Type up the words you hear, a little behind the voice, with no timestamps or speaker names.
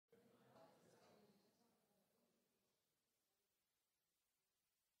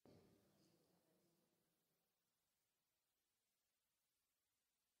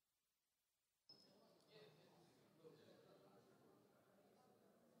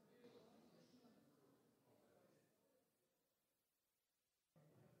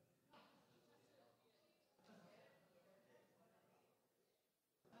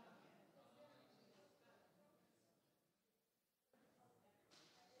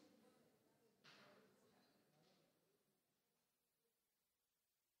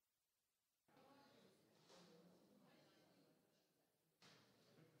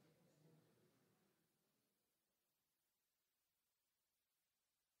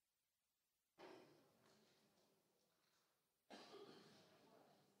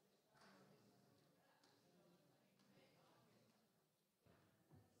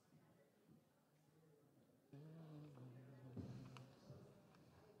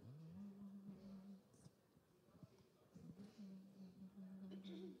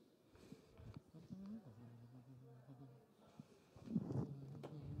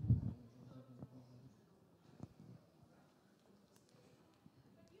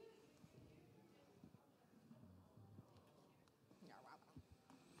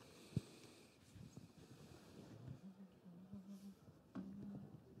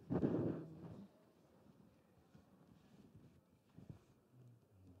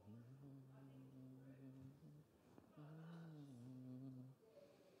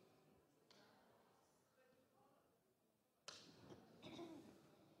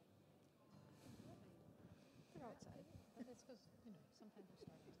Because, you know, sometimes you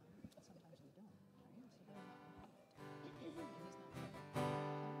start on time, but sometimes you don't, right? So they're not perfect. And he's not perfect.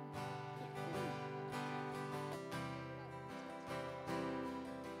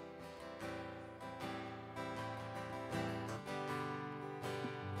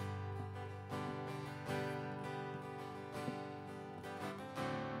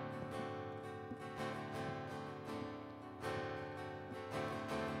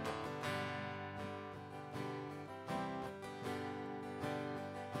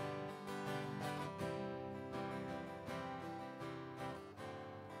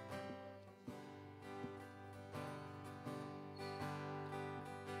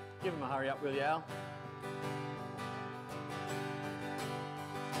 Give him a hurry up, will you, Al?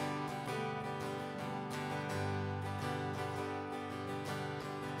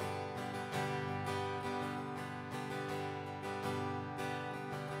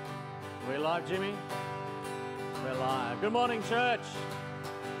 We're live, Jimmy? We're live. Good morning, church.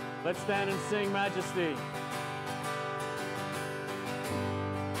 Let's stand and sing Majesty.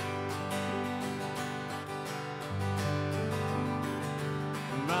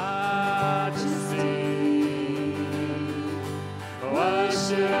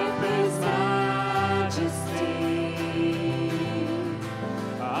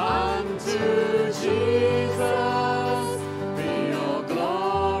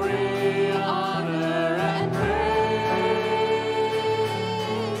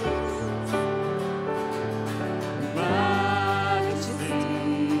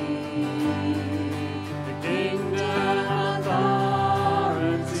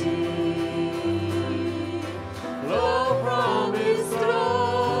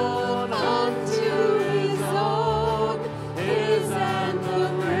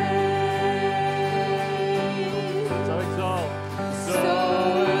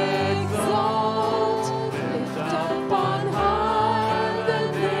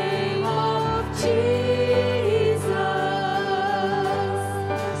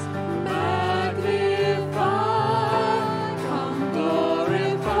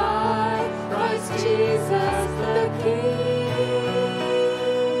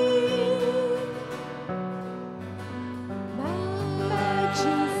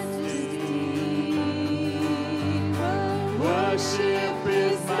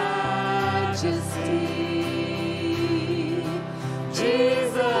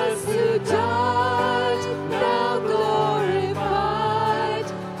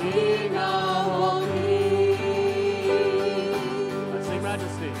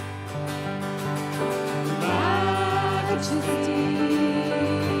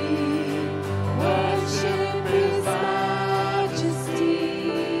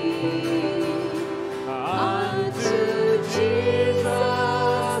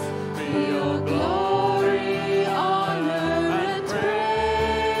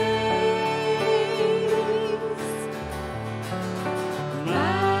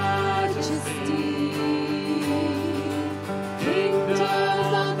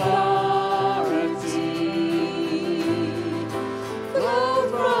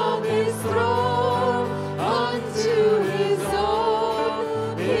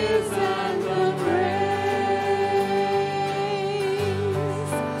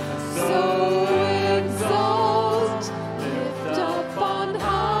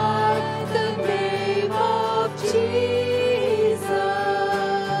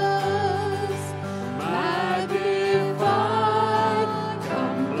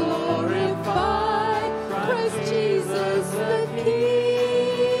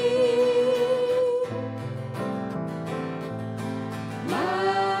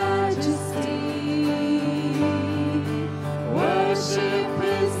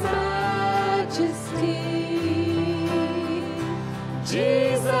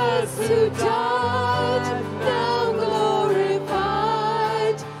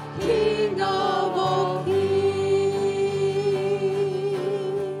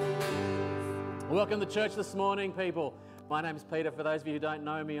 Welcome to church this morning, people. My name's Peter. For those of you who don't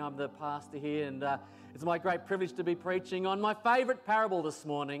know me, I'm the pastor here, and it's my great privilege to be preaching on my favourite parable this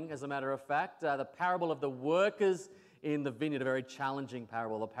morning, as a matter of fact, the parable of the workers in the vineyard, a very challenging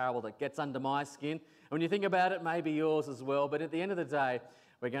parable, a parable that gets under my skin. And when you think about it, maybe yours as well, but at the end of the day,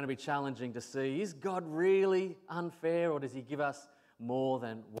 we're going to be challenging to see, is God really unfair, or does he give us more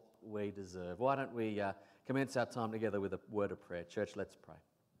than what we deserve? Why don't we commence our time together with a word of prayer. Church, let's pray.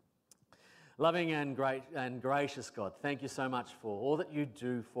 Loving and great and gracious God, thank you so much for all that you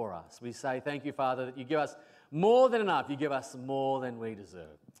do for us. We say thank you, Father, that you give us more than enough. You give us more than we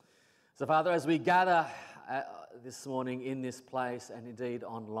deserve. So, Father, as we gather this morning in this place and indeed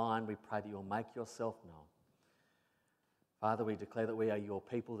online, we pray that you'll make yourself known. Father, we declare that we are your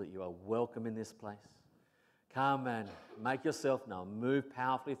people, that you are welcome in this place. Come and make yourself known. Move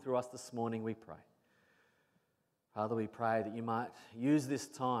powerfully through us this morning, we pray. Father, we pray that you might use this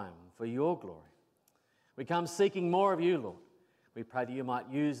time for your glory. We come seeking more of you, Lord. We pray that you might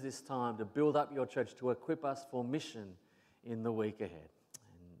use this time to build up your church, to equip us for mission in the week ahead.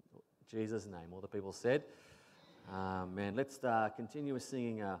 In Jesus' name, all the people said, amen. Let's continue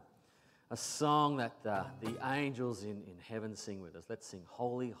singing a song that the angels in heaven sing with us. Let's sing,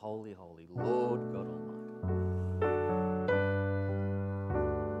 Holy, Holy, Holy, Lord God Almighty.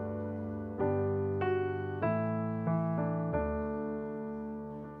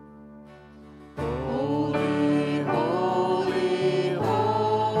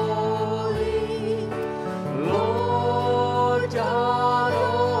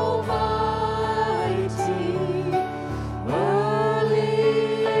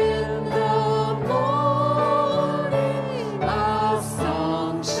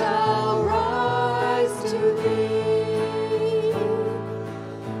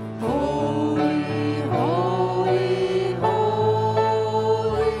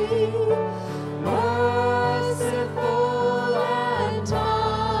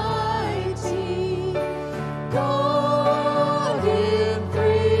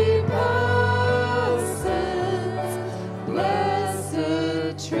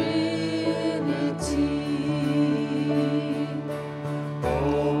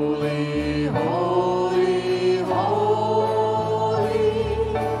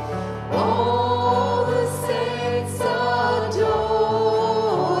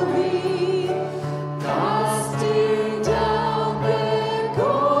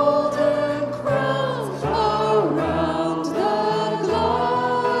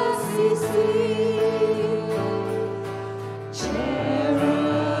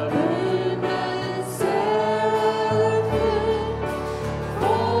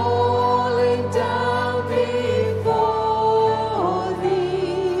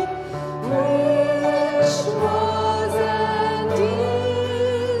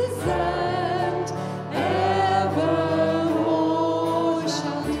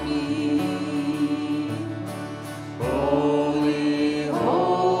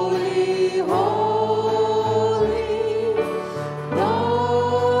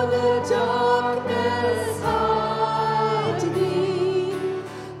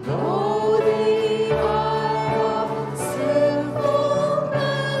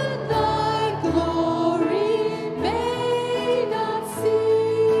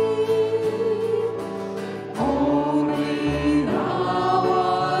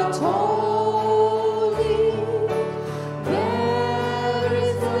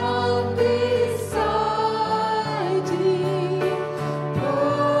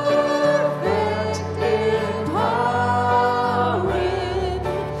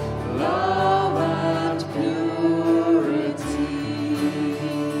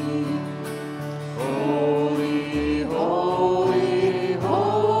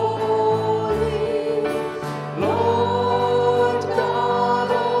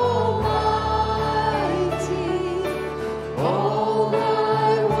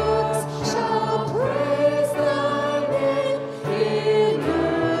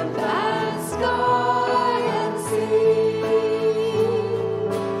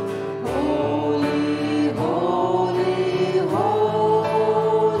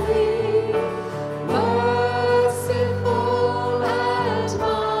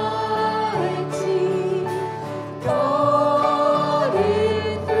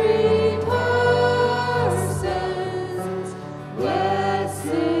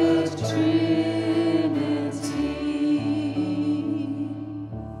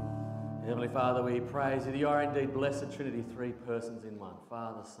 Father, we praise you that you are indeed blessed Trinity, three persons in one,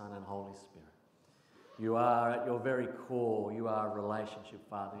 Father, Son, and Holy Spirit. You are at your very core, you are a relationship,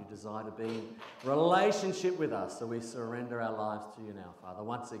 Father. You desire to be in relationship with us, so we surrender our lives to you now, Father.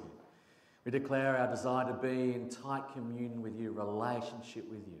 Once again, we declare our desire to be in tight communion with you, relationship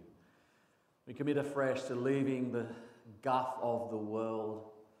with you. We commit afresh to leaving the guff of the world,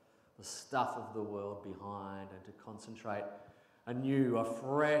 the stuff of the world behind, and to concentrate anew,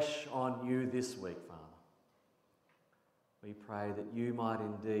 afresh on you this week, Father. We pray that you might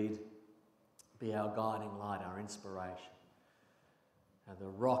indeed be our guiding light, our inspiration, and the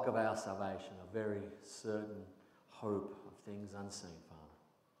rock of our salvation, a very certain hope of things unseen, Father.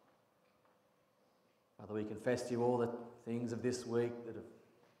 Father, we confess to you all the things of this week that have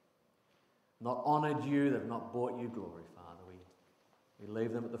not honoured you, that have not brought you glory, Father. We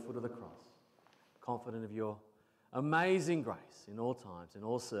leave them at the foot of the cross, confident of your Amazing grace in all times, in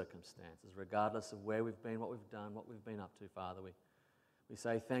all circumstances, regardless of where we've been, what we've done, what we've been up to, Father. We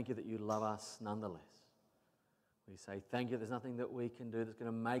say thank you that you love us nonetheless. We say thank you there's nothing that we can do that's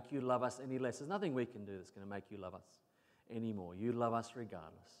going to make you love us any less. There's nothing we can do that's going to make you love us any more. You love us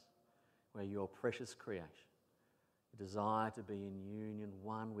regardless. We're your precious creation. You desire to be in union,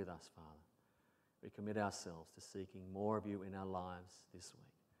 one with us, Father. We commit ourselves to seeking more of you in our lives this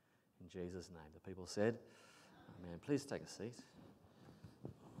week. In Jesus' name. The people said, amen. Please take a seat.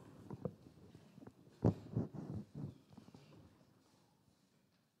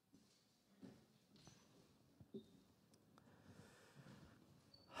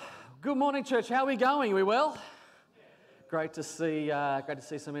 Good morning, church. How are we going? Are we well? Great to see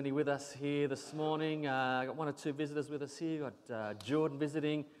so many with us here this morning. Got one or two visitors with us here. Got Jordan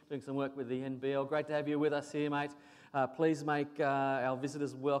visiting, doing some work with the NBL. Great to have you with us here, mate. Please make our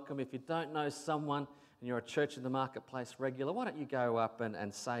visitors welcome. If you don't know someone and you're a Church in the Marketplace regular, why don't you go up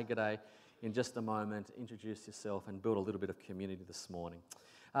and say good day in just a moment, introduce yourself and build a little bit of community this morning.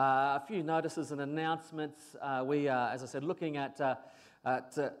 A few notices and announcements. We are, as I said, looking at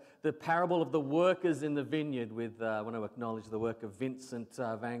the parable of the workers in the vineyard with, I want to acknowledge the work of Vincent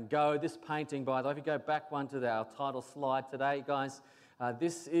van Gogh. This painting, by the way, if you go back one to our title slide today, guys,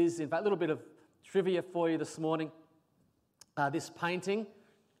 this is, in fact, a little bit of trivia for you this morning. This painting,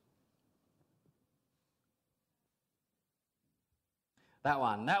 that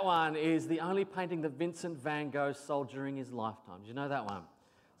one is the only painting that Vincent van Gogh sold during his lifetime. Do you know that one?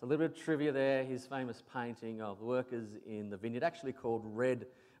 A little bit of trivia there. His famous painting of workers in the vineyard, actually called Red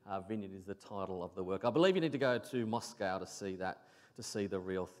Vineyard, is the title of the work. I believe you need to go to Moscow to see that, to see the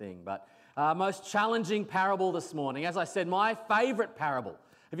real thing. But most challenging parable this morning. As I said, my favourite parable.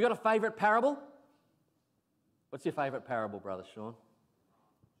 Have you got a favourite parable? What's your favourite parable, Brother Sean?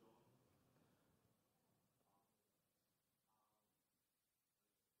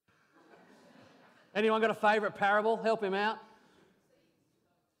 Anyone got a favourite parable? Help him out.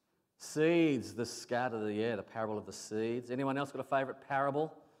 Seeds, the parable of the seeds. Anyone else got a favourite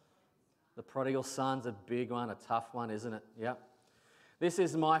parable? The prodigal son's a big one, a tough one, isn't it? Yep. This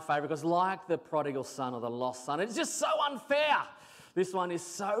is my favourite because like the prodigal son or the lost son, it's just so unfair. This one is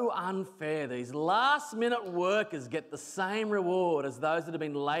so unfair. These last-minute workers get the same reward as those that have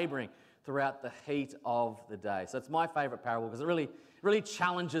been labouring throughout the heat of the day. So it's my favourite parable because it really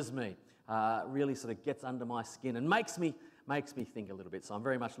challenges me, really sort of gets under my skin and makes me think a little bit. So I'm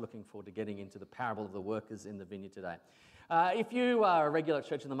very much looking forward to getting into the parable of the workers in the vineyard today. If you are a regular at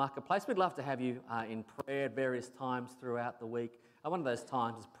Church in the Marketplace, we'd love to have you in prayer at various times throughout the week. One of those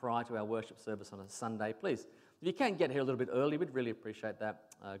times is prior to our worship service on a Sunday. Please, if you can get here a little bit early, we'd really appreciate that.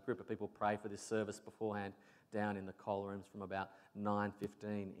 A group of people pray for this service beforehand down in the coal rooms from about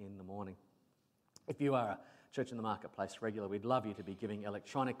 9:15 in the morning. If you are a Church in the Marketplace regular, we'd love you to be giving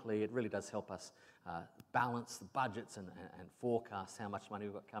electronically. It really does help us balance the budgets and forecast how much money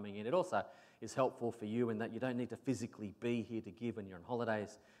we've got coming in. It also is helpful for you in that you don't need to physically be here to give when you're on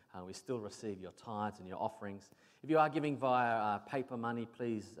holidays. We still receive your tithes and your offerings. If you are giving via paper money,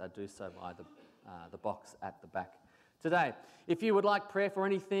 please do so by the box at the back today. If you would like prayer for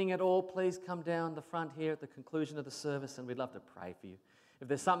anything at all, please come down the front here at the conclusion of the service and we'd love to pray for you. If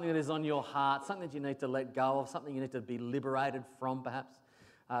there's something that is on your heart, something that you need to let go of, something you need to be liberated from perhaps,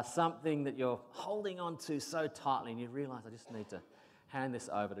 something that you're holding on to so tightly and you realise, I just need to hand this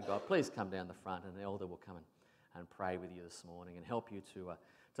over to God, please come down the front and the elder will come and pray with you this morning and help you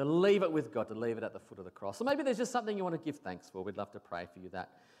to leave it with God, to leave it at the foot of the cross. So maybe there's just something you want to give thanks for. We'd love to pray for you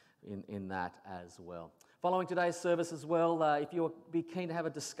in that as well. Following today's service as well, if you'll be keen to have a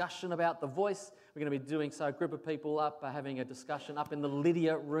discussion about the voice, we're going to be doing so. A group of people up having a discussion up in the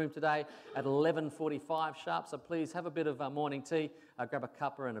Lydia room today at 11:45 sharp. So please have a bit of morning tea, grab a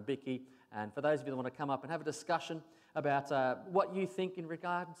cuppa and a bicky. And for those of you that want to come up and have a discussion about what you think in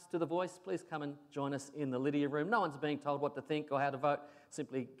regards to the voice, please come and join us in the Lydia room. No one's being told what to think or how to vote.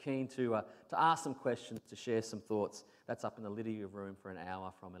 Simply keen to ask some questions, to share some thoughts. That's up in the Lydia room for an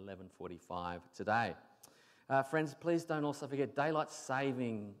hour from 11:45 today. Friends, please don't also forget daylight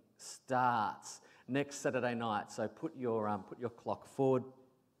saving starts next Saturday night. So put your clock forward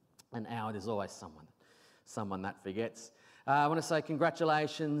an hour. There's always someone that forgets. I want to say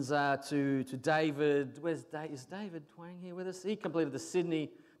congratulations to David. Is David Twang here with us? He completed the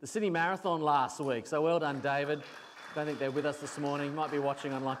Sydney Marathon last week. So well done, David. Don't think they're with us this morning. Might be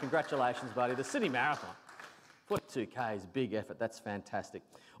watching online. Congratulations, buddy. The Sydney Marathon. 42K is big effort. That's fantastic.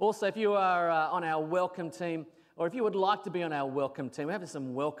 Also, if you are on our welcome team, or if you would like to be on our welcome team, we're having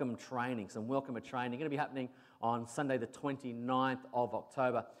some welcomer training going to be happening on Sunday the 29th of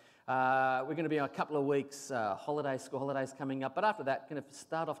October. We're going to be on a couple of weeks, school holidays coming up. But after that, going to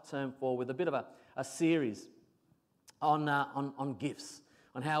start off term 4 with a bit of a series on gifts,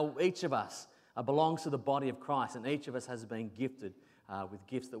 on how each of us belongs to the body of Christ, and each of us has been gifted with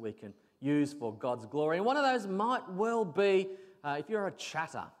gifts that we can use for God's glory. And one of those might well be if you're a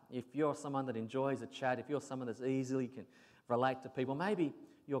chatter, if you're someone that enjoys a chat, if you're someone that's easily can relate to people, maybe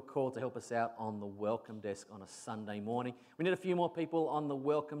you're called to help us out on the welcome desk on a Sunday morning. We need a few more people on the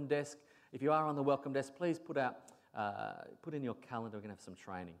welcome desk. If you are on the welcome desk, please put in your calendar. We're going to have some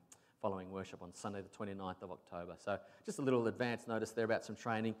training following worship on Sunday the 29th of October. So just a little advance notice there about some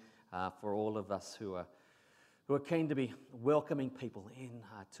training for all of us who are keen to be welcoming people in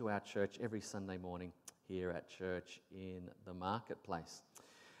to our church every Sunday morning here at church in the marketplace.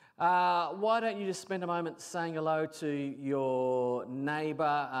 Why don't you just spend a moment saying hello to your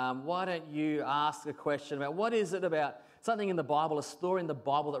neighbour? Why don't you ask a question about what is it about something in the Bible, a story in the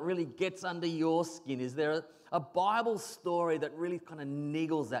Bible that really gets under your skin? Is there a Bible story that really kind of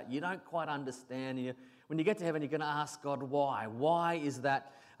niggles at you? You don't quite understand. When you get to heaven, you're going to ask God why. Why is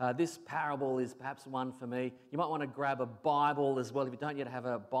that? This parable is perhaps one for me. You might want to grab a Bible as well. If you don't yet have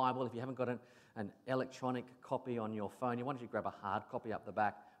a Bible, if you haven't got an electronic copy on your phone, why don't you grab a hard copy up the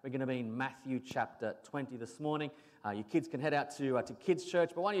back? We're going to be in Matthew chapter 20 this morning. Your kids can head out to kids'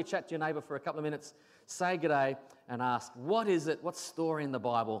 church, but why don't you chat to your neighbour for a couple of minutes, say g'day, and ask, what story in the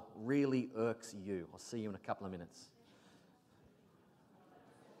Bible really irks you? I'll see you in a couple of minutes.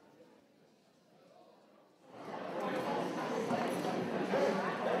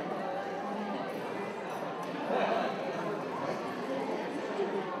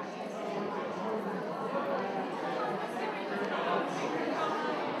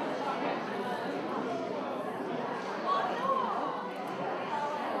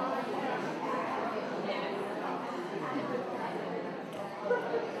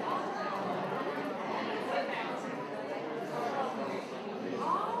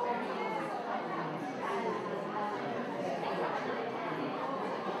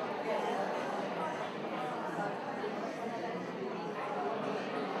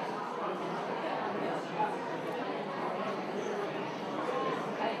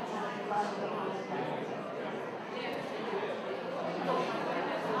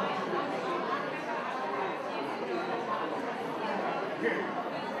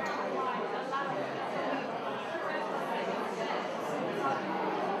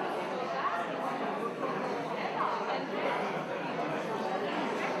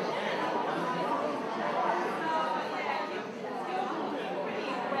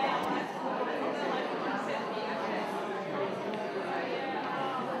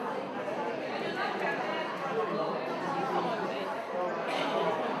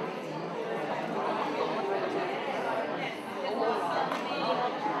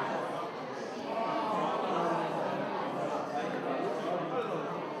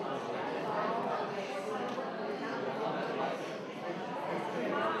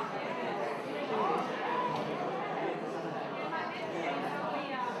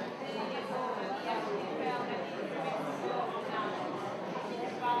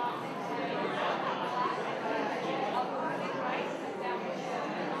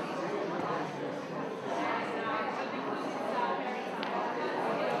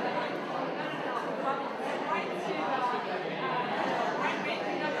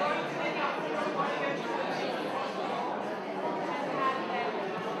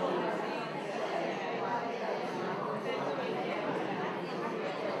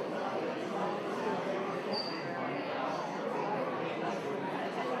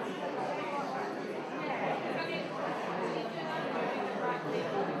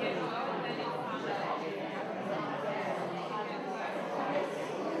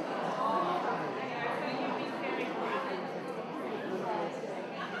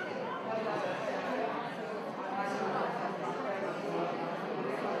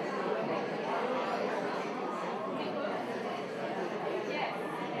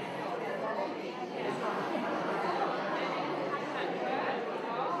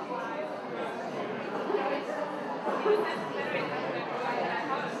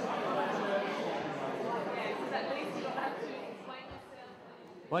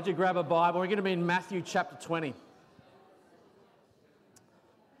 Why don't you grab a Bible? We're going to be in Matthew chapter 20.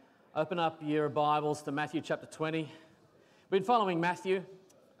 Open up your Bibles to Matthew chapter 20. We've been following Matthew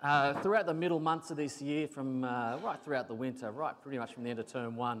throughout the middle months of this year, from right throughout the winter, right pretty much from the end of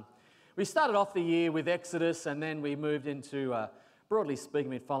term 1. We started off the year with Exodus, and then we moved into, broadly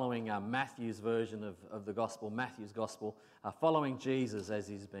speaking, following Matthew's version of the gospel, Matthew's gospel, following Jesus as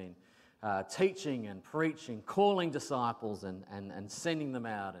he's been teaching and preaching, calling disciples and sending them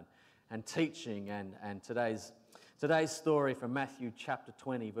out and teaching. And today's story from Matthew chapter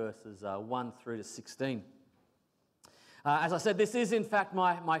 20, verses 1 through to 16. As I said, this is in fact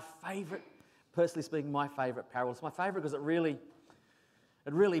my favourite, personally speaking, my favourite parable. It's my favourite because it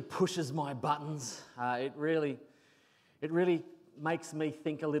really pushes my buttons. It really makes me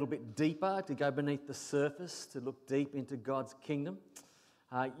think a little bit deeper, to go beneath the surface, to look deep into God's kingdom.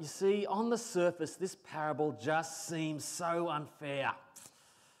 You see, on the surface, this parable just seems so unfair.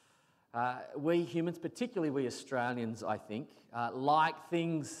 We humans, particularly we Australians, I think, like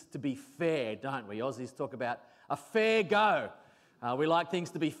things to be fair, don't we? Aussies talk about a fair go. We like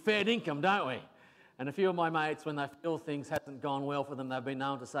things to be fair dinkum, don't we? And a few of my mates, when they feel things hasn't gone well for them, they've been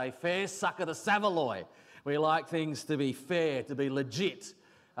known to say, fair sucker the Savaloy. We like things to be fair, to be legit.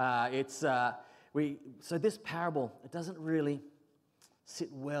 So this parable, it doesn't really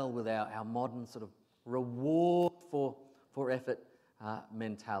sit well with our modern sort of reward for effort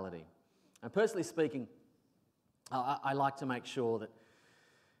mentality. And personally speaking, I like to make sure that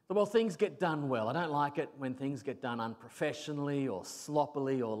things get done well. I don't like it when things get done unprofessionally or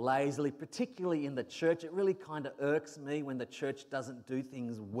sloppily or lazily, particularly in the church. It really kind of irks me when the church doesn't do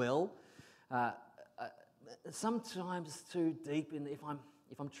things well. Sometimes too deep if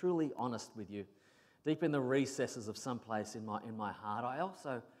I'm truly honest with you, deep in the recesses of some place in my heart, I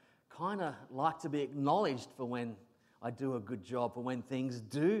also kind of like to be acknowledged for when I do a good job, for when things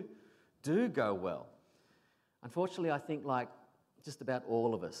do go well. Unfortunately, I think like just about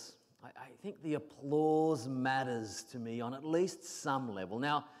all of us, I think the applause matters to me on at least some level.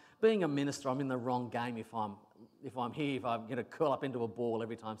 Now, being a minister, I'm in the wrong game if I'm going to curl up into a ball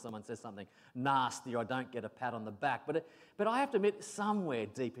every time someone says something nasty or I don't get a pat on the back. But I have to admit, somewhere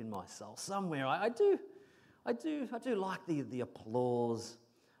deep in my soul, somewhere I do like the applause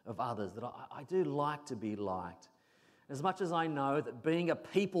of others. That I do like to be liked. As much as I know that being a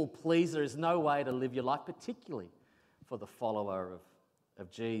people pleaser is no way to live your life, particularly for the follower of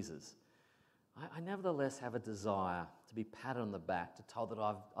Jesus, I nevertheless have a desire to be patted on the back, to told that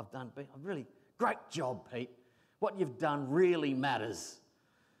I've done a really great job, Pete. What you've done really matters.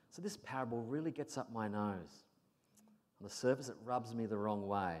 So this parable really gets up my nose. On the surface, it rubs me the wrong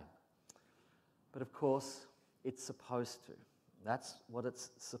way. But of course, it's supposed to. That's what it's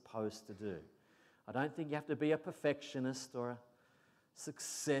supposed to do. I don't think you have to be a perfectionist or a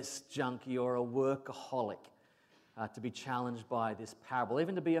success junkie or a workaholic to be challenged by this parable,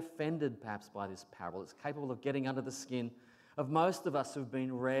 even to be offended perhaps by this parable. It's capable of getting under the skin of most of us who've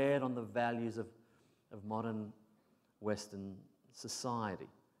been reared on the values of modern Western society.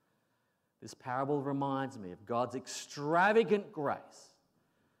 This parable reminds me of God's extravagant grace,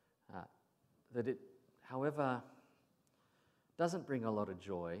 that it, however, doesn't bring a lot of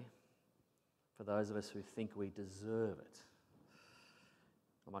joy for those of us who think we deserve it.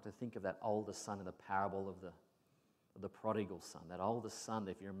 I like to think of that older son in the parable of the prodigal son. That older son,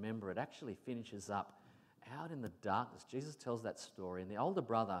 if you remember, it actually finishes up out in the darkness. Jesus tells that story, and the older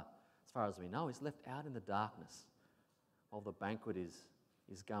brother, as far as we know, is left out in the darkness while the banquet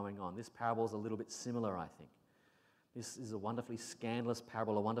is going on. This parable is a little bit similar, I think. This is a wonderfully scandalous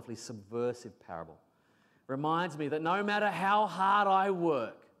parable, a wonderfully subversive parable. Reminds me that no matter how hard I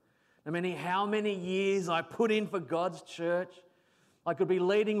work, no matter how many years I put in for God's church, I could be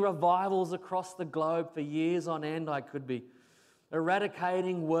leading revivals across the globe for years on end. I could be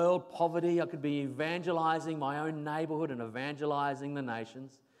eradicating world poverty. I could be evangelizing my own neighborhood and evangelizing the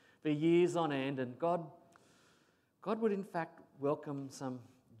nations for years on end. And God would in fact welcome some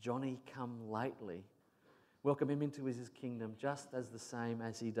Johnny come lately, welcome him into his kingdom just as the same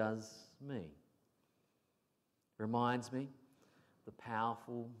as he does me. Reminds me the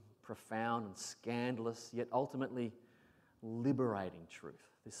powerful, profound and scandalous, yet ultimately liberating truth,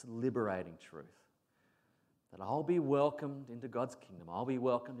 this liberating truth, that I'll be welcomed into God's kingdom, I'll be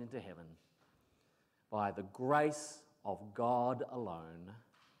welcomed into heaven by the grace of God alone,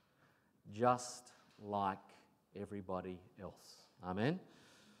 just like everybody else. Amen?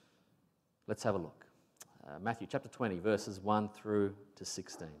 Let's have a look. Matthew chapter 20, verses 1 through to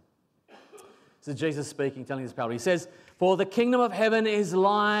 16. This is Jesus speaking, telling this parable. He says, "For the kingdom of heaven is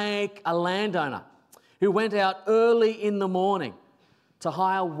like a landowner who went out early in the morning to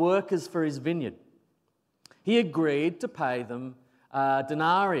hire workers for his vineyard. He agreed to pay them a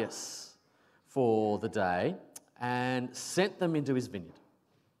denarius for the day and sent them into his vineyard.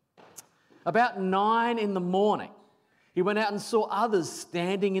 About 9 in the morning, he went out and saw others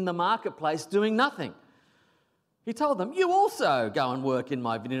standing in the marketplace doing nothing. He told them, 'You also go and work in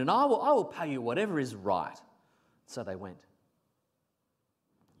my vineyard, and I will pay you whatever is right.' So they went.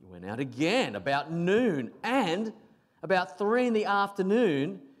 went out again about noon and about 3 in the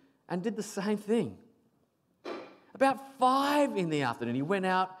afternoon and did the same thing. About 5 in the afternoon, he went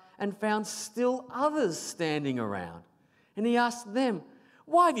out and found still others standing around. And he asked them,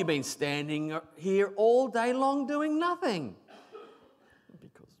 "Why have you been standing here all day long doing nothing?"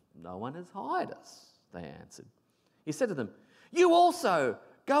 "Because no one has hired us," they answered. He said to them, "You also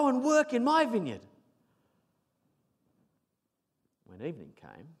go and work in my vineyard." When evening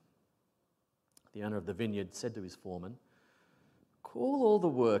came, the owner of the vineyard said to his foreman, "Call all the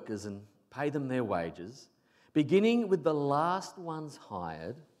workers and pay them their wages, beginning with the last ones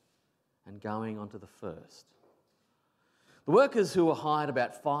hired and going on to the first." The workers who were hired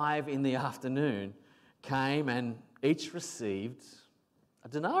about 5 in the afternoon came and each received a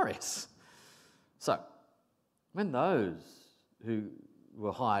denarius. So, when those who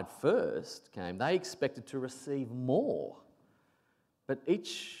were hired first came, they expected to receive more. But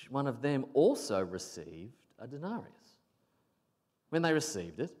each one of them also received a denarius. When they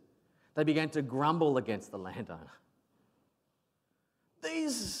received it, they began to grumble against the landowner.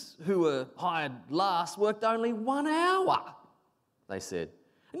 "These who were hired last worked only 1 hour," they said,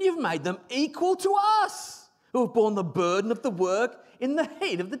 "and you've made them equal to us, who have borne the burden of the work in the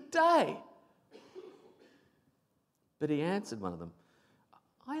heat of the day." But he answered one of them,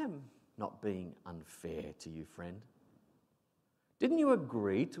 "I am not being unfair to you, friend. Didn't you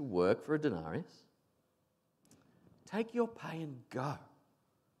agree to work for a denarius? Take your pay and go.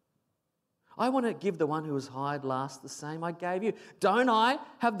 I want to give the one who was hired last the same I gave you. Don't I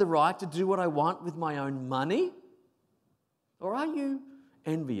have the right to do what I want with my own money? Or are you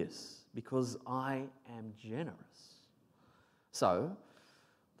envious because I am generous?" So,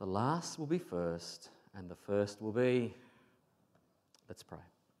 the last will be first, and the first will be... Let's pray.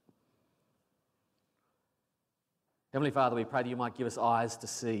 Heavenly Father, we pray that you might give us eyes to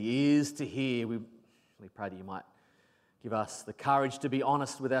see, ears to hear. We pray that you might give us the courage to be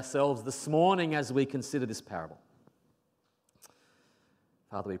honest with ourselves this morning as we consider this parable.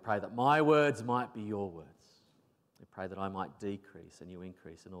 Father, we pray that my words might be your words. We pray that I might decrease and you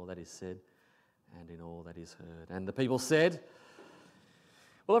increase in all that is said and in all that is heard. And the people said,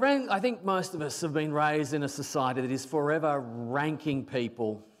 well, I think most of us have been raised in a society that is forever ranking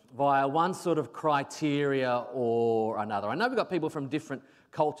people via one sort of criteria or another. I know we've got people from different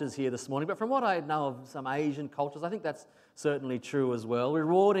cultures here this morning, but from what I know of some Asian cultures, I think that's certainly true as well. We're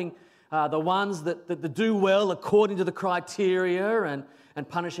rewarding the ones that do well according to the criteria and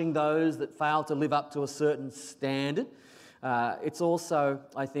punishing those that fail to live up to a certain standard. It's also,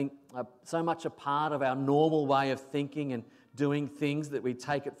 I think, so much a part of our normal way of thinking and doing things that we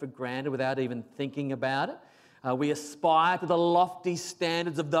take it for granted without even thinking about it. We aspire to the lofty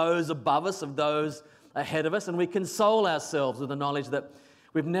standards of those above us, of those ahead of us, and we console ourselves with the knowledge that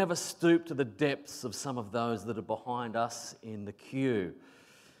we've never stooped to the depths of some of those that are behind us in the queue.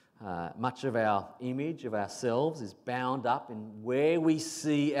 Much of our image of ourselves is bound up in where we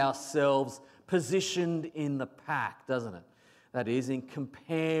see ourselves positioned in the pack, doesn't it? That is, in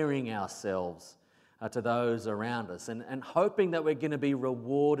comparing ourselves to those around us and hoping that we're going to be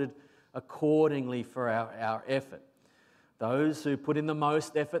rewarded accordingly for our effort. Those who put in the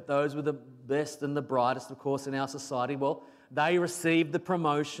most effort, those with the best and the brightest, of course, in our society, well, they receive the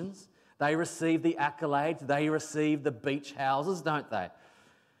promotions, they receive the accolades, they receive the beach houses, don't they?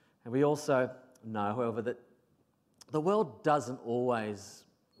 And we also know, however, that the world doesn't always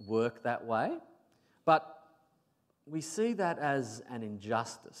work that way, but we see that as an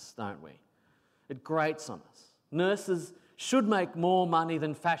injustice, don't we? It grates on us. Nurses should make more money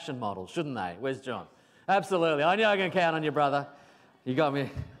than fashion models, shouldn't they? Where's John? Absolutely. I knew I can count on you, brother. You got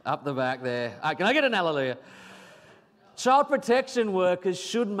me up the back there. Can I get an hallelujah? Child protection workers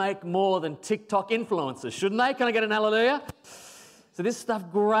should make more than TikTok influencers, shouldn't they? Can I get an hallelujah? So this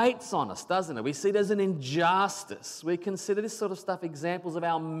stuff grates on us, doesn't it? We see it as an injustice. We consider this sort of stuff examples of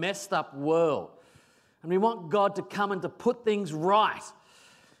our messed up world. And we want God to come and to put things right.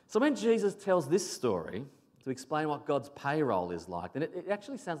 So when Jesus tells this story to explain what God's payroll is like, then it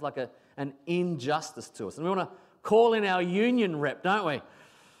actually sounds like an injustice to us. And we want to call in our union rep, don't we?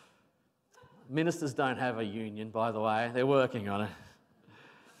 Ministers don't have a union, by the way. They're working on it.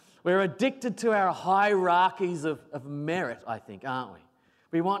 We're addicted to our hierarchies of merit, I think, aren't we?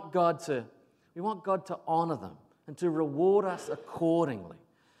 We want God to honour them and to reward us accordingly.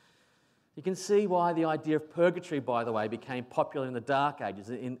 You can see why the idea of purgatory, by the way, became popular in the Dark Ages,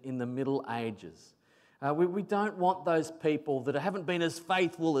 in the Middle Ages. We don't want those people that haven't been as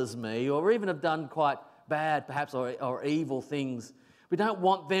faithful as me or even have done quite bad, perhaps, or evil things. We don't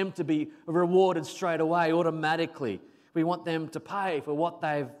want them to be rewarded straight away, automatically. We want them to pay for what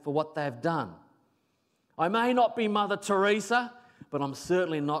they've done. I may not be Mother Teresa, but I'm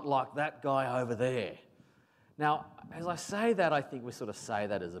certainly not like that guy over there. Now, as I say that, I think we sort of say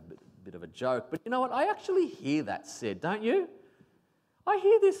that as a bit of a joke, but you know what? I actually hear that said, don't you? I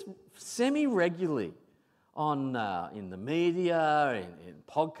hear this semi-regularly in the media, in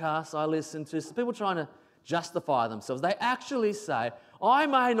podcasts I listen to, some people trying to justify themselves. They actually say, I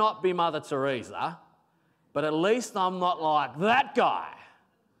may not be Mother Teresa, but at least I'm not like that guy.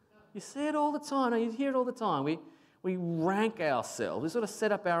 You see it all the time. You hear it all the time. We rank ourselves. We sort of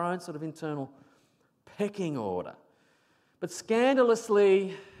set up our own sort of internal pecking order. But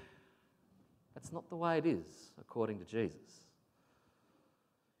scandalously, that's not the way it is, according to Jesus.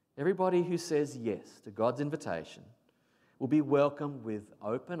 Everybody who says yes to God's invitation will be welcomed with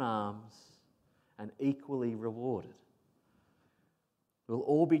open arms and equally rewarded. We'll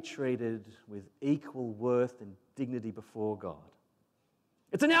all be treated with equal worth and dignity before God.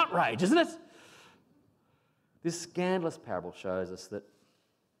 It's an outrage, isn't it? This scandalous parable shows us that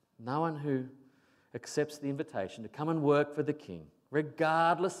no one who accepts the invitation to come and work for the King,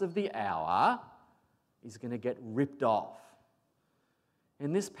 regardless of the hour, is going to get ripped off.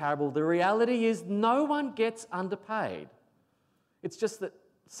 In this parable, the reality is no one gets underpaid. It's just that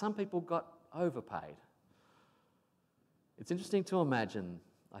some people got overpaid. It's interesting to imagine,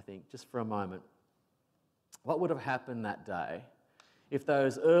 I think, just for a moment, what would have happened that day if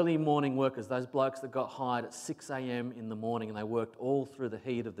those early morning workers, those blokes that got hired at 6 a.m. in the morning and they worked all through the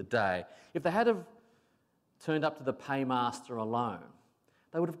heat of the day, if they had have turned up to the paymaster alone,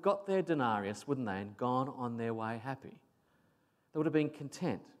 they would have got their denarius, wouldn't they, and gone on their way happy. They would have been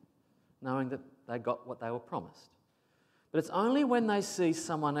content, knowing that they got what they were promised. But it's only when they see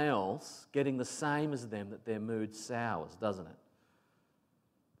someone else getting the same as them that their mood sours, doesn't it?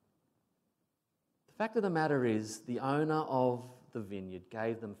 The fact of the matter is, the owner of the vineyard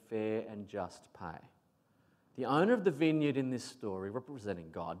gave them fair and just pay. The owner of the vineyard in this story, representing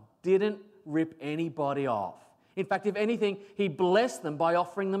God, didn't rip anybody off. In fact, if anything, he blessed them by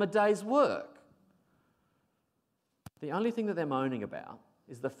offering them a day's work. The only thing that they're moaning about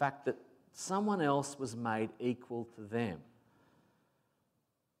is the fact that someone else was made equal to them.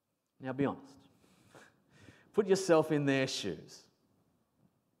 Now, be honest. Put yourself in their shoes.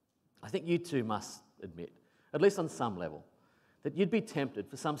 I think you too must admit, at least on some level, that you'd be tempted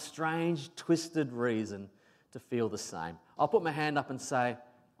for some strange, twisted reason to feel the same. I'll put my hand up and say,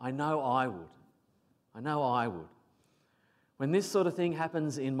 I know I would. I know I would. When this sort of thing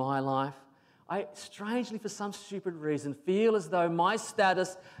happens in my life, I strangely, for some stupid reason, feel as though my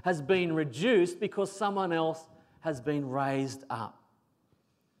status has been reduced because someone else has been raised up.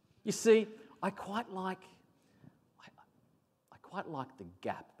 You see, I quite like the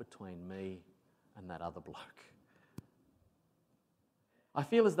gap between me and that other bloke. I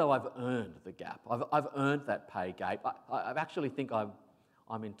feel as though I've earned the gap. I've earned that pay gap. I actually think I'm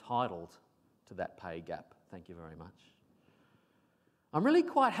entitled to that pay gap. Thank you very much. I'm really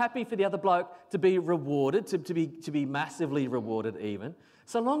quite happy for the other bloke to be rewarded, to be massively rewarded even,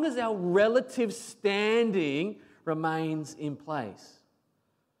 so long as our relative standing remains in place.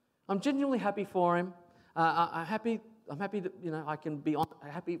 I'm genuinely happy for him. I'm happy that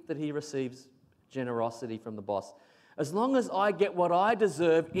happy that he receives generosity from the boss, as long as I get what I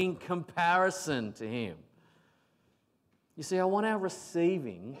deserve in comparison to him. You see, I want our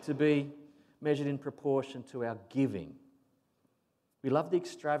receiving to be measured in proportion to our giving. We love the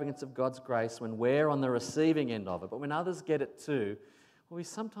extravagance of God's grace when we're on the receiving end of it, but when others get it too, well, we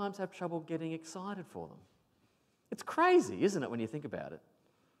sometimes have trouble getting excited for them. It's crazy, isn't it, when you think about it?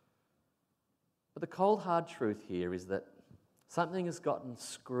 But the cold, hard truth here is that something has gotten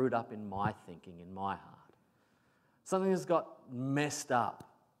screwed up in my thinking, in my heart. Something has got messed up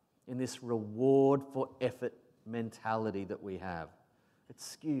in this reward for effort mentality that we have. It's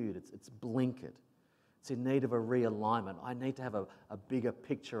skewed, it's blinkered. It's in need of a realignment. I need to have a bigger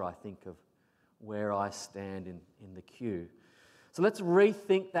picture, I think, of where I stand in the queue. So let's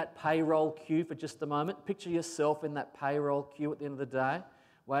rethink that payroll queue for just a moment. Picture yourself in that payroll queue at the end of the day,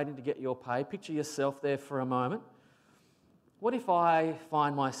 waiting to get your pay. Picture yourself there for a moment. What if I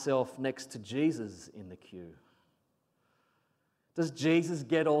find myself next to Jesus in the queue? Does Jesus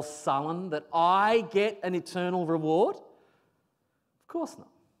get all sullen that I get an eternal reward? Of course not.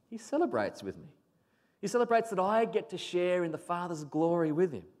 He celebrates with me. He celebrates that I get to share in the Father's glory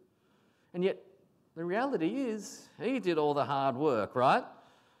with him. And yet, the reality is, he did all the hard work, right?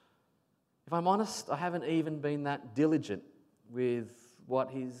 If I'm honest, I haven't even been that diligent with what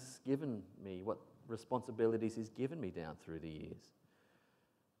he's given me, what responsibilities he's given me down through the years.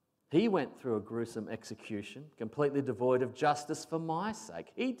 He went through a gruesome execution, completely devoid of justice for my sake.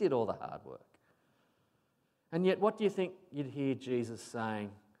 He did all the hard work. And yet, what do you think you'd hear Jesus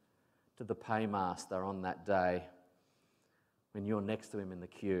saying to the paymaster on that day when you're next to him in the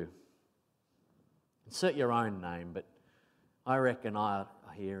queue? Insert your own name, but I reckon I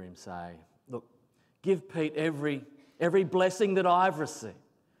hear him say, look, give Pete every blessing that I've received.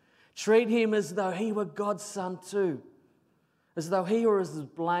 Treat him as though he were God's son too, as though he were as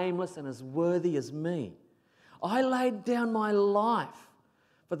blameless and as worthy as me. I laid down my life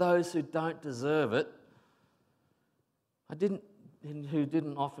for those who don't deserve it. Who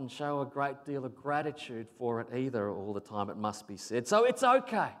didn't often show a great deal of gratitude for it either all the time, it must be said. So it's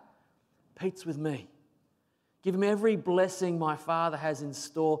okay. Pete's with me. Give him every blessing my Father has in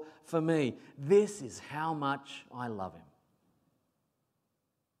store for me. This is how much I love him.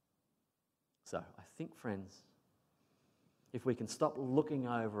 So I think, friends, if we can stop looking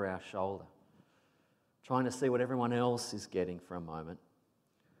over our shoulder, trying to see what everyone else is getting for a moment,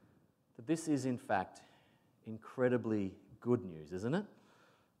 that this is in fact incredibly good news, isn't it?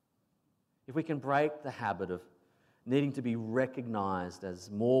 If we can break the habit of needing to be recognised as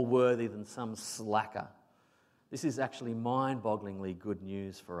more worthy than some slacker, this is actually mind-bogglingly good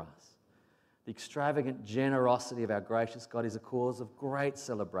news for us. The extravagant generosity of our gracious God is a cause of great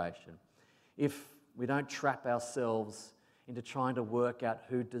celebration if we don't trap ourselves into trying to work out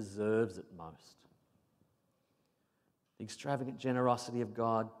who deserves it most. The extravagant generosity of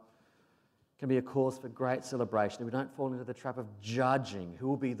God can be a cause for great celebration if we don't fall into the trap of judging who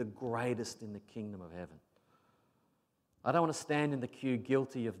will be the greatest in the kingdom of heaven. I don't want to stand in the queue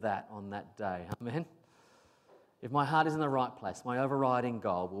guilty of that on that day. Amen? If my heart is in the right place, my overriding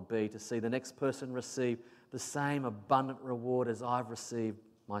goal will be to see the next person receive the same abundant reward as I've received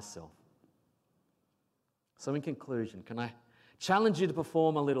myself. So in conclusion, can I challenge you to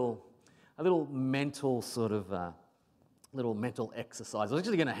perform a little mental sort of little mental exercise? I'm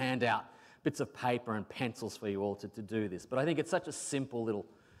actually going to hand out bits of paper and pencils for you all to do this, but I think it's such a simple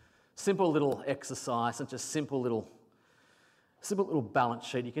little exercise, such a simple little balance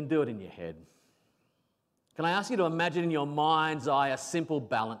sheet. You can do it in your head. Can I ask you to imagine in your mind's eye a simple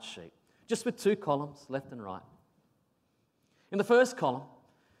balance sheet, just with two columns, left and right? In the first column,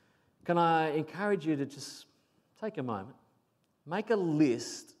 can I encourage you to just take a moment, make a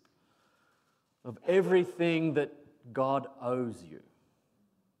list of everything that God owes you.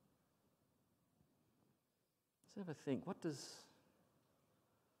 Just ever think, what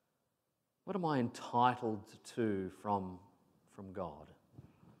am I entitled to from God?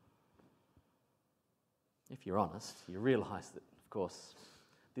 If you're honest, you realise that, of course,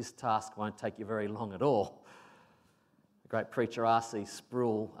 this task won't take you very long at all. The great preacher R.C.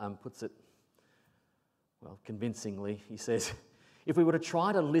 Sproul puts it, well, convincingly. He says, if we were to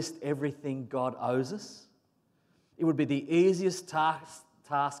try to list everything God owes us, it would be the easiest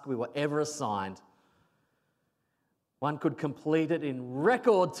task we were ever assigned. One could complete it in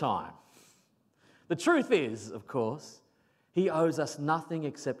record time. The truth is, of course, he owes us nothing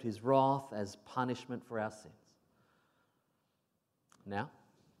except his wrath as punishment for our sins. Now,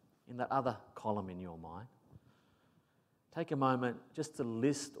 in that other column in your mind, take a moment just to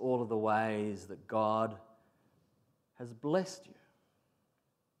list all of the ways that God has blessed you.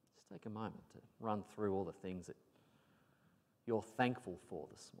 Just take a moment to run through all the things that you're thankful for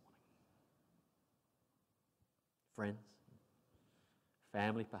this morning. Friends,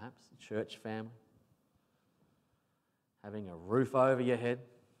 family perhaps, church family, having a roof over your head,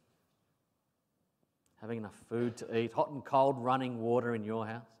 having enough food to eat, hot and cold running water in your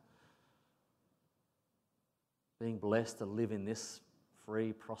house, being blessed to live in this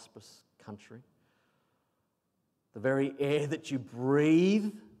free, prosperous country, the very air that you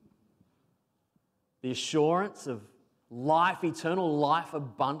breathe, the assurance of life, eternal life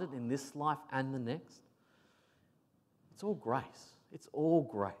abundant in this life and the next. It's all grace. It's all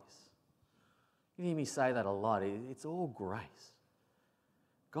grace. You hear me say that a lot. It's all grace.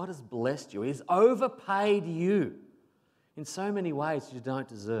 God has blessed you. He's overpaid you in so many ways you don't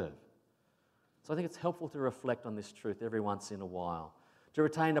deserve. So I think it's helpful to reflect on this truth every once in a while, to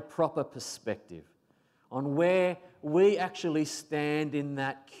retain a proper perspective on where we actually stand in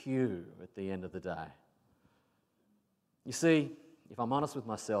that queue at the end of the day. You see, if I'm honest with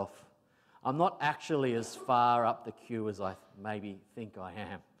myself, I'm not actually as far up the queue as I maybe think I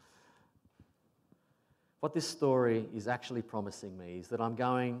am. What this story is actually promising me is that I'm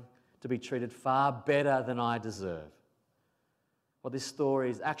going to be treated far better than I deserve. What this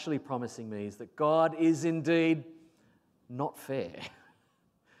story is actually promising me is that God is indeed not fair.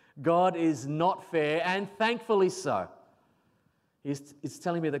 God is not fair, and thankfully so. He's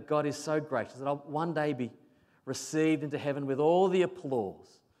telling me that God is so gracious that I'll one day be received into heaven with all the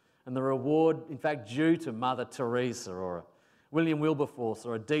applause and the reward, in fact, due to Mother Teresa or a William Wilberforce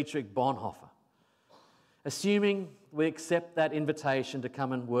or a Dietrich Bonhoeffer. Assuming we accept that invitation to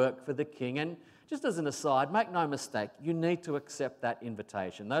come and work for the King. And just as an aside, make no mistake, you need to accept that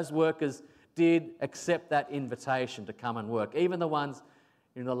invitation. Those workers did accept that invitation to come and work, even the ones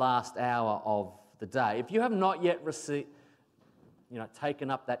in the last hour of the day. If you have not yet taken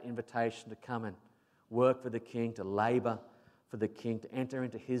up that invitation to come and work for the King, to labour for the King, to enter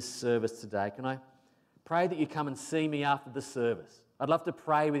into his service today, can I pray that you come and see me after the service? I'd love to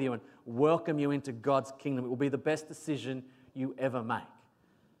pray with you and welcome you into God's kingdom. It will be the best decision you ever make.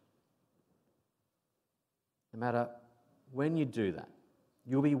 No matter when you do that,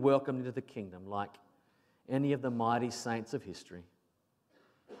 you'll be welcomed into the kingdom like any of the mighty saints of history.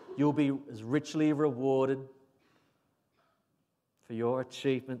 You'll be as richly rewarded for your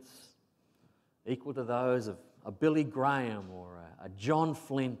achievements, equal to those of a Billy Graham or a John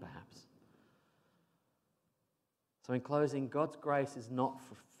Flynn, perhaps. So in closing, God's grace is not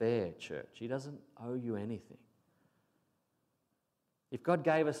for fair, church. He doesn't owe you anything. If God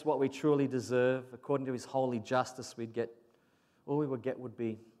gave us what we truly deserve, according to his holy justice, all we would get would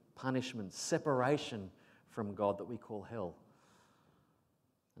be punishment, separation from God that we call hell.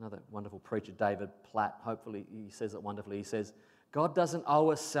 Another wonderful preacher, David Platt, hopefully he says it wonderfully. He says, God doesn't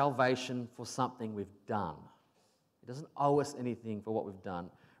owe us salvation for something we've done. He doesn't owe us anything for what we've done.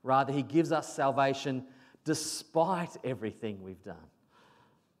 Rather, he gives us salvation despite everything we've done.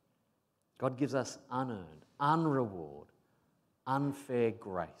 God gives us unearned, unrewarded, unfair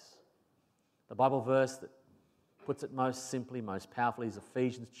grace. The Bible verse that puts it most simply, most powerfully is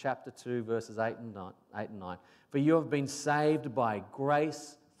Ephesians chapter 2, verses 8 and 9. For you have been saved by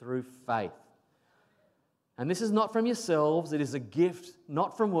grace through faith. And this is not from yourselves, it is a gift,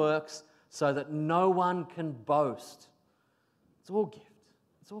 not from works, so that no one can boast. It's all gift.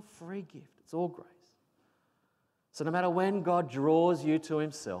 It's all free gift. It's all grace. So no matter when God draws you to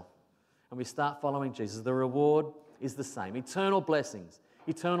himself and we start following Jesus, the reward is the same. Eternal blessings,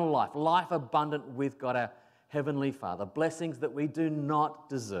 eternal life, life abundant with God, our Heavenly Father. Blessings that we do not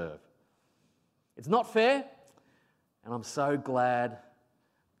deserve. It's not fair, and I'm so glad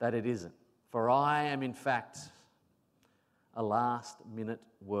that it isn't. For I am, in fact, a last-minute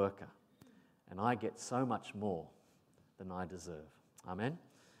worker, and I get so much more than I deserve. Amen?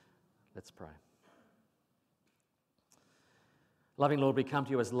 Let's pray. Loving Lord, we come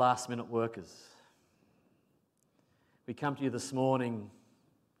to you as last-minute workers. We come to you this morning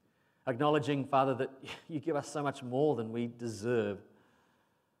acknowledging, Father, that you give us so much more than we deserve.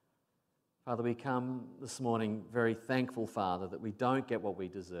 Father, we come this morning very thankful, Father, that we don't get what we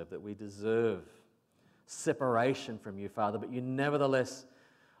deserve, that we deserve separation from you, Father, but you nevertheless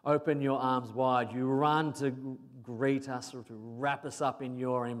open your arms wide. You run to greet us or to wrap us up in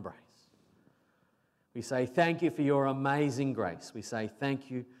your embrace. We say thank you for your amazing grace. We say thank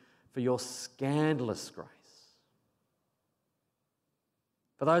you for your scandalous grace.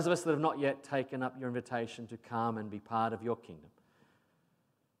 For those of us that have not yet taken up your invitation to come and be part of your kingdom,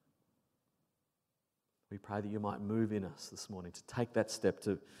 we pray that you might move in us this morning to take that step,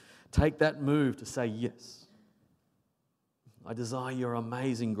 to take that move to say, yes, I desire your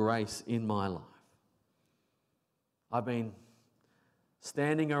amazing grace in my life. I've been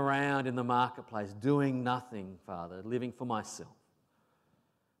standing around in the marketplace doing nothing, Father, living for myself.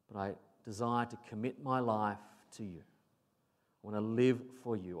 But I desire to commit my life to you. I want to live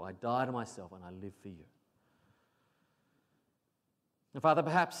for you. I die to myself and I live for you. And Father,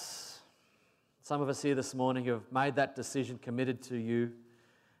 perhaps some of us here this morning who have made that decision, committed to you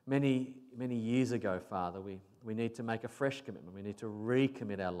many, many years ago, Father, we need to make a fresh commitment. We need to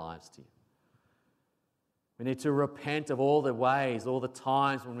recommit our lives to you. We need to repent of all the ways, all the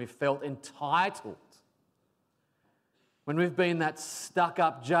times when we felt entitled, when we've been that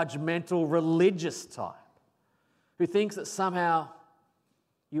stuck-up, judgmental, religious type who thinks that somehow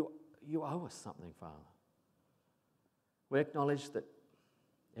you owe us something, Father. We acknowledge that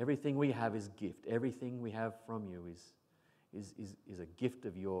everything we have is gift. Everything we have from you is a gift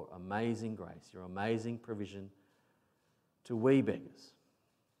of your amazing grace, your amazing provision to we beggars.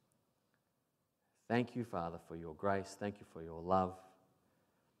 Thank you, Father, for your grace. Thank you for your love.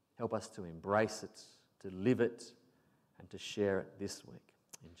 Help us to embrace it, to live it, and to share it this week.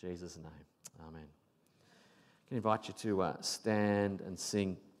 In Jesus' name, amen. I can invite you to stand and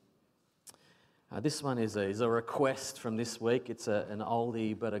sing. This one is a request from this week. It's an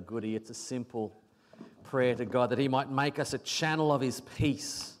oldie but a goodie. It's a simple prayer to God that he might make us a channel of his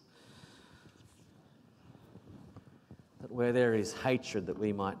peace. that where there is hatred, that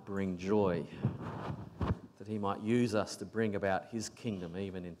we might bring joy, that he might use us to bring about his kingdom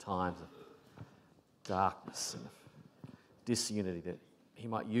even in times of darkness and of disunity, that he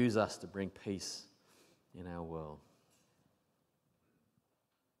might use us to bring peace in our world.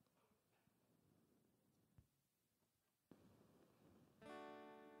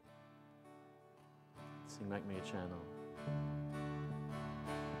 Sing, Make Me a Channel.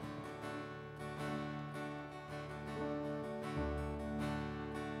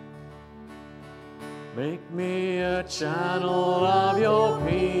 Make me a channel of your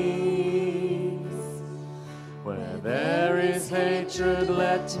peace. Where there is hatred,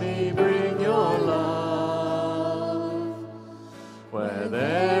 let me bring your love. Where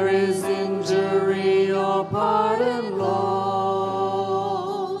there is injury, your pardon, Lord.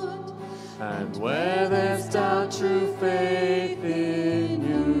 And where there's doubt, true faith in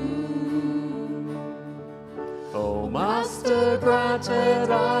you. Oh, Master,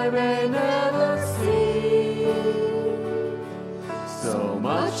 granted I may never see so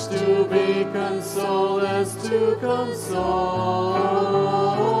much to be consoled as to console,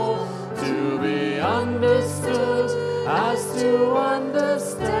 to be understood as to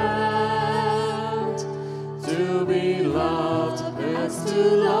understand, to be loved as to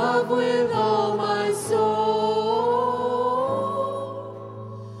love with all my soul.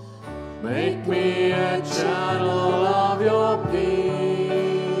 Make me a channel of your peace.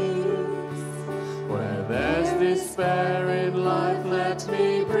 Where there's despair in life, let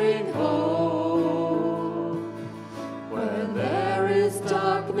me bring hope. Where there is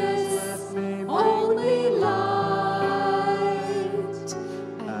darkness, only light.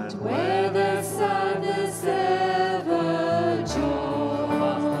 And where there's sadness, ever joy.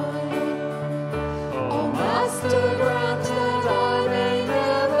 Oh, Master, granted I may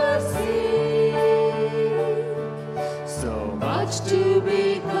never see so much to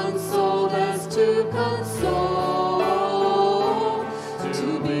be consoled as to console,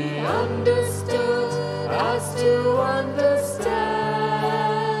 to be understood as to understand,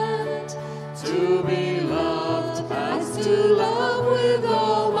 to be loved as to love with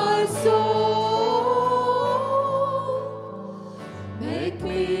all my soul. Make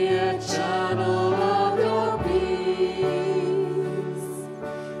me a channel of your peace.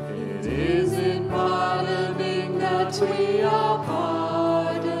 It is in pardoning that we are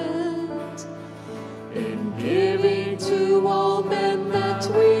pardoned, in giving to all men that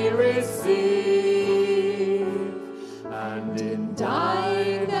we receive, and in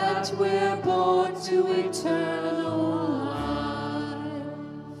dying that we're born to eternal life.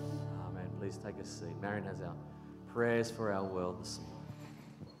 Amen. Please take a seat. Marion has our prayers for our world this morning.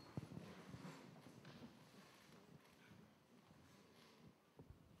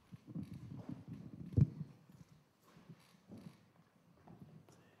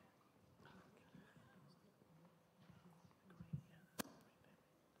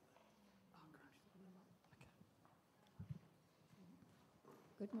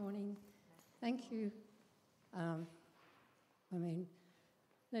 Good morning. Thank you.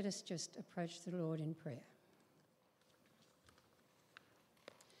 Let us just approach the Lord in prayer.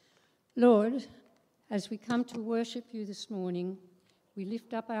 Lord, as we come to worship you this morning, we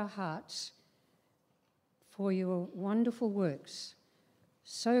lift up our hearts for your wonderful works.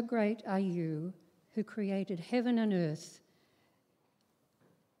 So great are you, who created heaven and earth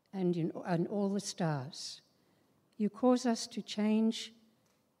and all the stars. You cause us to change.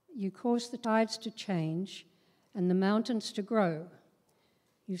 You cause the tides to change and the mountains to grow.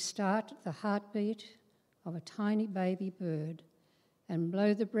 You start the heartbeat of a tiny baby bird and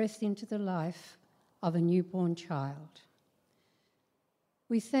blow the breath into the life of a newborn child.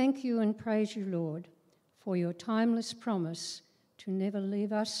 We thank you and praise you, Lord, for your timeless promise to never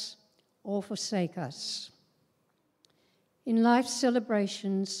leave us or forsake us. In life's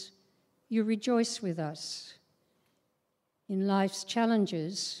celebrations, you rejoice with us. In life's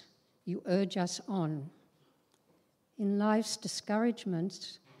challenges, you urge us on. In life's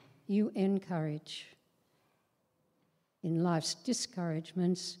discouragements, you encourage. In life's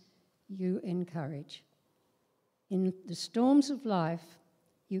discouragements, you encourage. In the storms of life,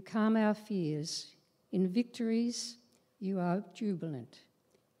 you calm our fears. In victories, you are jubilant.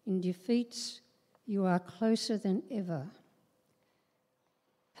 In defeats, you are closer than ever.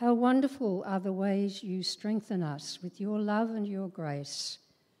 How wonderful are the ways you strengthen us with your love and your grace.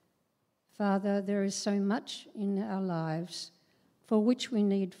 Father, there is so much in our lives for which we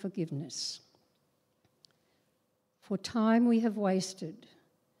need forgiveness. For time we have wasted,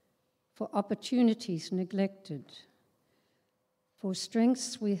 for opportunities neglected, for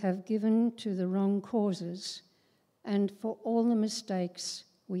strengths we have given to the wrong causes, and for all the mistakes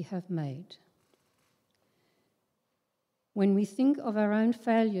we have made. When we think of our own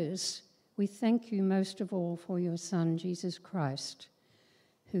failures, we thank you most of all for your Son, Jesus Christ,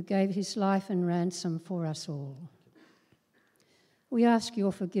 who gave his life and ransom for us all. We ask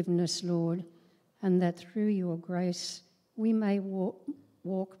your forgiveness, Lord, and that through your grace we may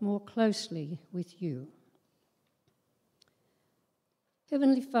walk more closely with you.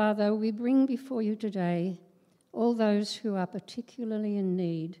 Heavenly Father, we bring before you today all those who are particularly in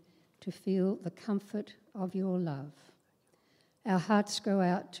need to feel the comfort of your love. Our hearts go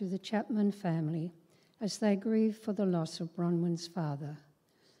out to the Chapman family as they grieve for the loss of Bronwyn's father.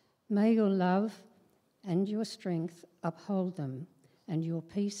 May your love and your strength uphold them and your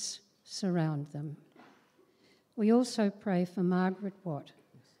peace surround them. We also pray for Margaret Watt,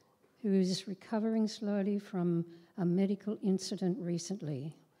 who is recovering slowly from a medical incident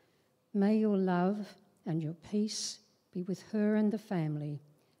recently. May your love and your peace be with her and the family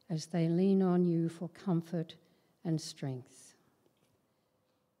as they lean on you for comfort and strength.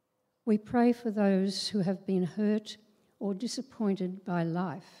 We pray for those who have been hurt or disappointed by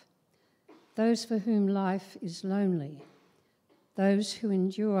life, those for whom life is lonely, those who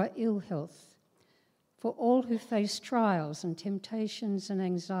endure ill health, for all who face trials and temptations and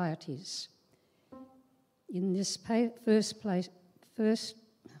anxieties. In this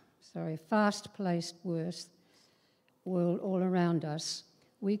fast-paced world all around us,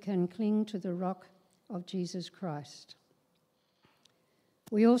 we can cling to the rock of Jesus Christ.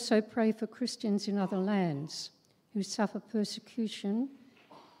 We also pray for Christians in other lands who suffer persecution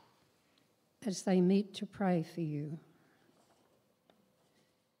as they meet to pray for you.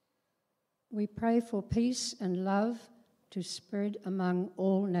 We pray for peace and love to spread among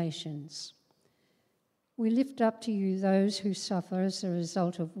all nations. We lift up to you those who suffer as a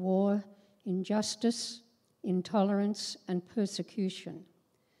result of war, injustice, intolerance, and persecution.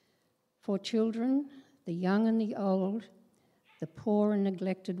 For children, the young and the old, the poor and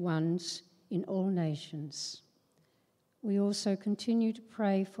neglected ones in all nations. We also continue to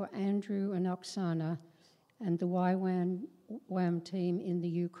pray for Andrew and Oksana and the YWAM team in the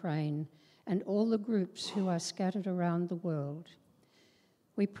Ukraine and all the groups who are scattered around the world.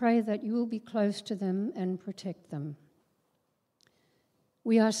 We pray that you will be close to them and protect them.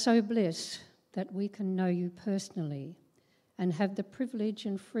 We are so blessed that we can know you personally and have the privilege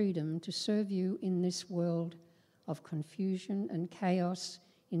and freedom to serve you in this world of confusion and chaos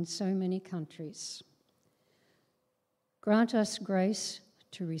in so many countries. Grant us grace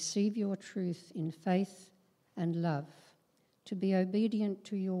to receive your truth in faith and love, to be obedient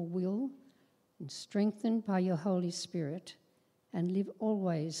to your will and strengthened by your Holy Spirit, and live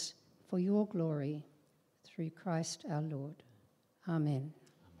always for your glory through Christ our Lord. Amen.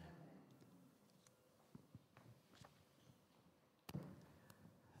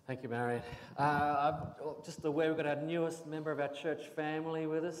 Thank you, Marion. I'm just aware we've got our newest member of our church family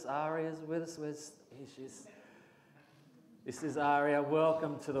with us. Aria's with us. Here she is. This is Aria.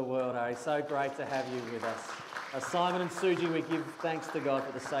 Welcome to the world, Aria. So great to have you with us. Simon and Suji, we give thanks to God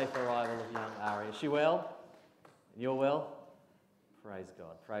for the safe arrival of young Aria. Is she well? You're well? Praise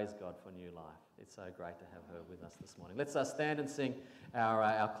God. Praise God for new life. It's so great to have her with us this morning. Let's stand and sing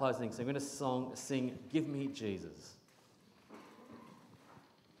our closing sing. We're going to sing Give Me Jesus.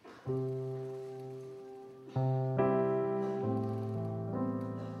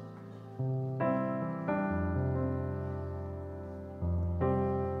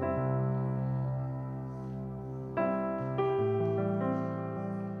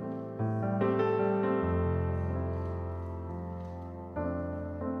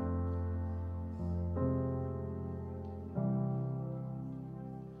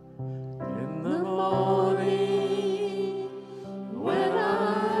 In the morning when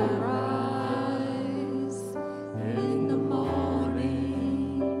I rise,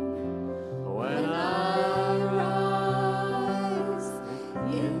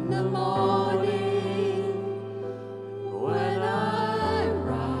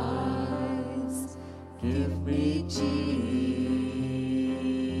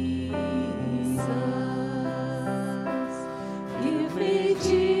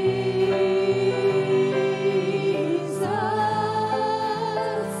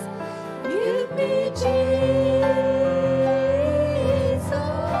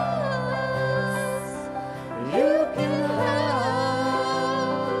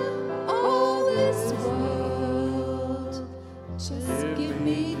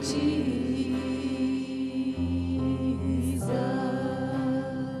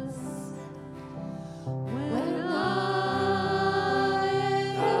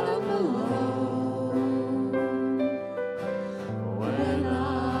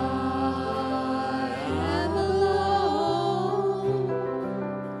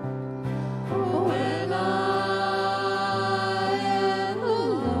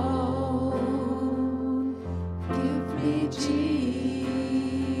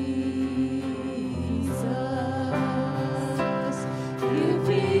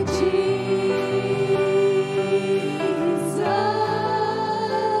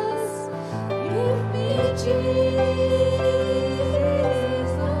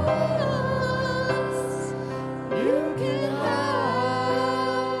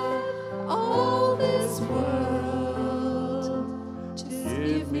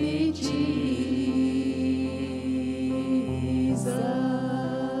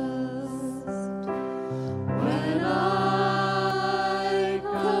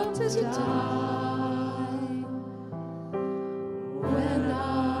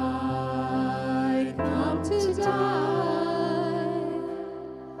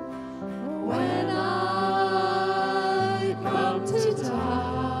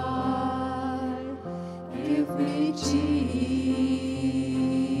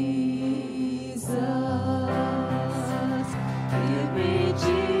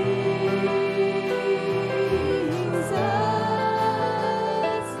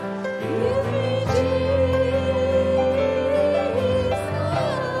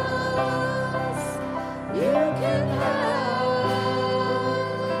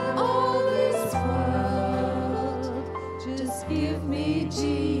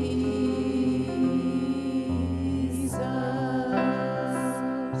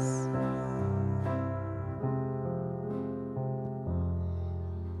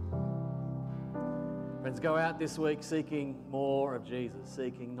 Friends, go out this week seeking more of Jesus,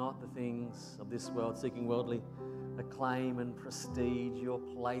 seeking not the things of this world, seeking worldly acclaim and prestige, your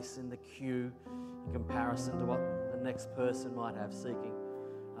place in the queue in comparison to what the next person might have, seeking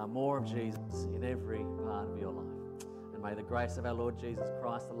more of Jesus in every part of your life. And may the grace of our Lord Jesus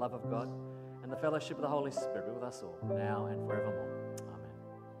Christ, the love of God, and the fellowship of the Holy Spirit be with us all, now and forevermore.